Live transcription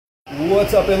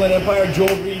What's up, Inland Empire?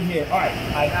 Joel Green here. All right,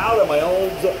 I'm out at my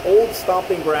old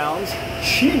stomping grounds,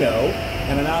 Chino,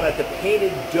 and I'm out at the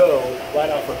Painted Dough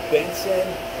right off of Benson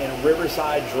and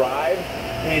Riverside Drive.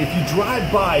 And if you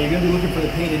drive by, you're going to be looking for the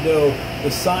Painted Dough.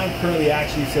 The sign currently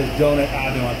actually says Donut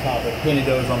Avenue on top, but Painted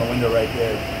Dough is on the window right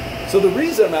there. So the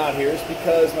reason I'm out here is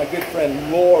because my good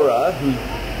friend Laura, who's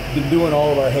been doing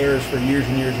all of our hairs for years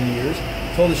and years and years,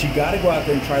 told us you got to go out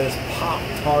there and try this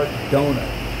Pop-Tart donut,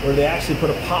 where they actually put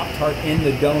a Pop-Tart in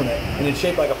the donut, and it's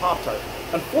shaped like a Pop-Tart.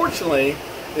 Unfortunately,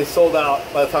 they sold out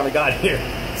by the time we got here.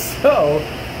 So,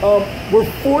 we're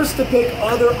forced to pick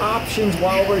other options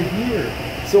while we're here.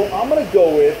 So I'm gonna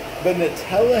go with the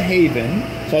Nutella Haven.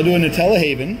 So I'll do a Nutella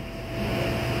Haven.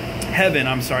 Heaven,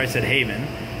 I'm sorry, I said Haven.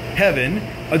 Heaven.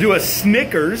 I'll do a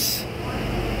Snickers.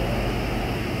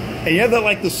 And you have that,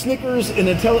 like the Snickers and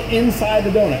Nutella inside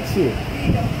the donuts too.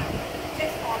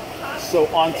 So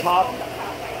on top,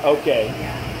 okay.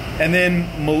 And then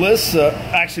Melissa,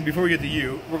 actually before we get to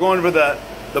you, we're going for the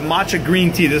matcha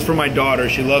green tea. This is for my daughter.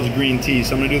 She loves green tea.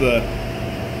 So I'm gonna do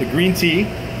the green tea.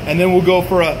 And then we'll go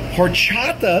for a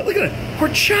horchata. Look at it,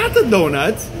 horchata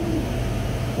donuts.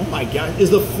 Oh my God, is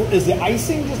the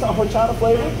icing just a horchata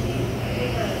flavor?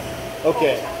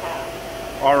 Okay.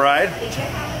 All right.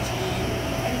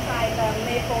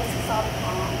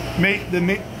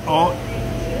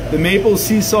 The maple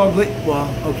sea salt glaze.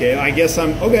 Well, okay, I guess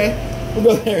okay. We'll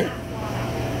go there.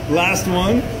 Last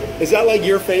one. Is that like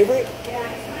your favorite? Yeah,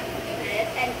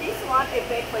 and this one I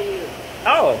bake for you.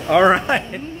 Oh, all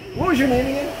right. What was your name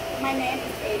again? My name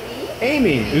is Amy.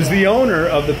 Amy, who's the owner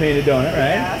of the Painted Donut,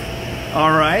 right? Yes.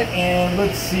 All right, and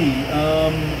let's see.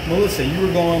 Melissa, you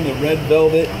were going the red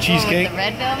velvet cheesecake. The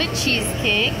red velvet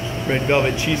cheesecake. Red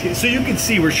velvet cheesecake. So you can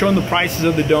see we're showing the prices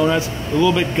of the donuts. A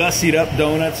little bit gussied up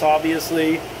donuts,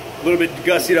 obviously. A little bit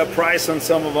gussied up price on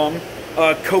some of them.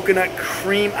 Coconut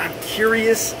cream. I'm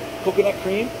curious. Coconut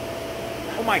cream.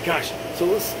 Oh my gosh. So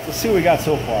let's see what we got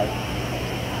so far.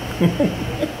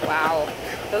 Wow,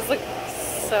 those look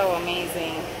so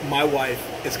amazing. My wife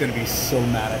is gonna be so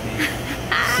mad at me.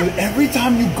 So every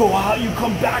time you go out, you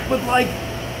come back with like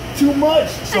too much.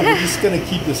 So we're just gonna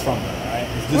keep this from her, all right?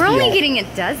 We're only getting a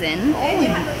dozen. And you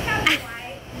have to tell my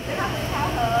wife, you have to tell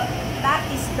her that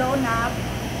is donut.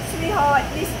 Sweetheart,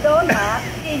 this donut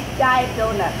is diet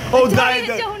donut. Oh, Diet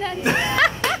donut.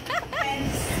 And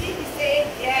she said,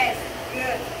 yes,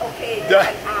 good, okay,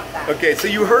 after. Okay, so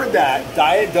you heard that.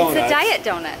 Diet donuts. It's a diet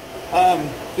donut.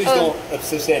 Please don't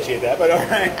substantiate that, but all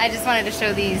right. I just wanted to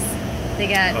show these. They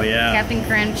got Captain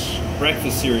Crunch.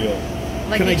 Breakfast cereal.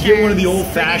 Lucky Can I get one of the Charms,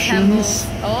 old fashions?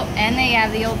 Oh, and they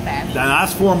have the old fashioned. Now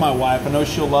that's for my wife. I know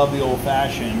she'll love the old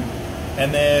fashioned.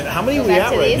 And then how many are we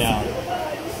at right now?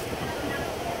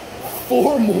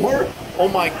 4 more? Oh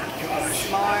my gosh.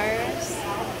 S'mores.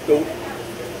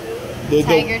 The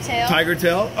Tiger tail. Tiger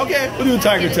tail? Okay, we'll do a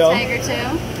tiger tail. Tiger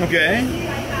tail. Okay.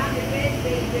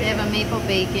 They have a maple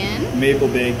bacon. Maple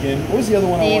bacon. What was the other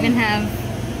one? They even have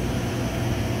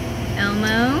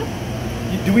Elmo.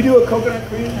 Do we do a coconut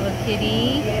cream? Hello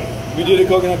Kitty. We did a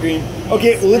coconut cream.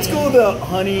 Okay, well, let's go with the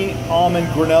honey almond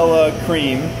granola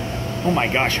cream. Oh my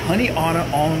gosh, honey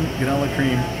almond granola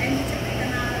cream.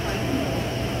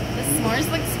 The s'mores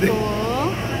looks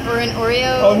cool. Or an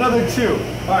Oreo. Oh, another 2.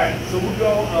 All right, so we'll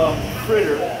go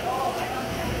fritter.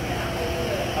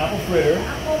 Apple fritter.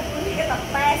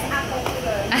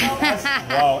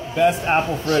 Wow, best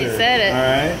apple fritter. She said it. All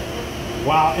right.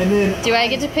 Wow, and then. Do I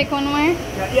get to pick one more?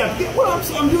 Yeah. Well,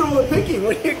 I'm doing all the picking.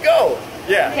 Where do you go?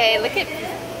 Yeah. Okay, look at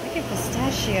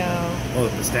pistachio. Oh,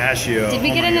 the pistachio. Did we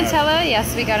get a Nutella?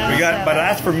 Yes, we got a Nutella. But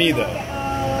that's for me though.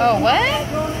 Oh, what?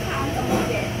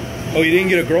 Oh, you didn't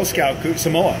get a Girl Scout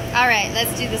Samoa. All right,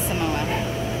 let's do the Samoa.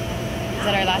 Is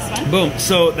that our last one? Boom.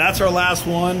 So that's our last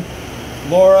one.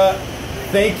 Laura,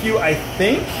 thank you. I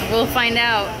think we'll find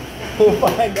out. We'll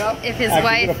find out if his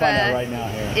Actually, wife right now,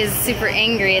 is super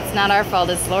angry. It's not our fault.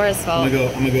 It's Laura's fault. I'm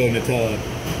gonna go Nutella.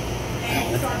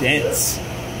 Wow, that's dense.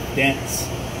 Dense.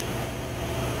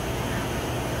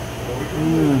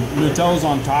 Nutella's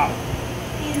on top.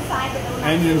 Inside the donut.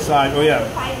 And inside. Oh yeah.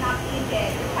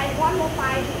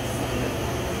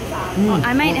 Well,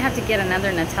 I might have to get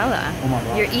another Nutella. Oh my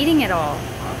God. You're eating it all.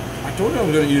 I told you I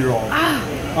was gonna eat it all.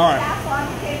 All right.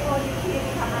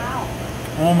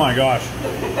 Oh my gosh.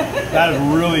 That is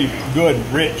really good,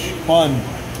 rich, fun.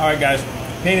 All right, guys.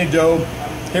 Painted Dough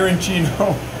here in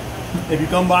Chino. If you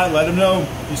come by, let them know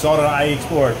you saw it on IE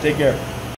Explorer. Take care.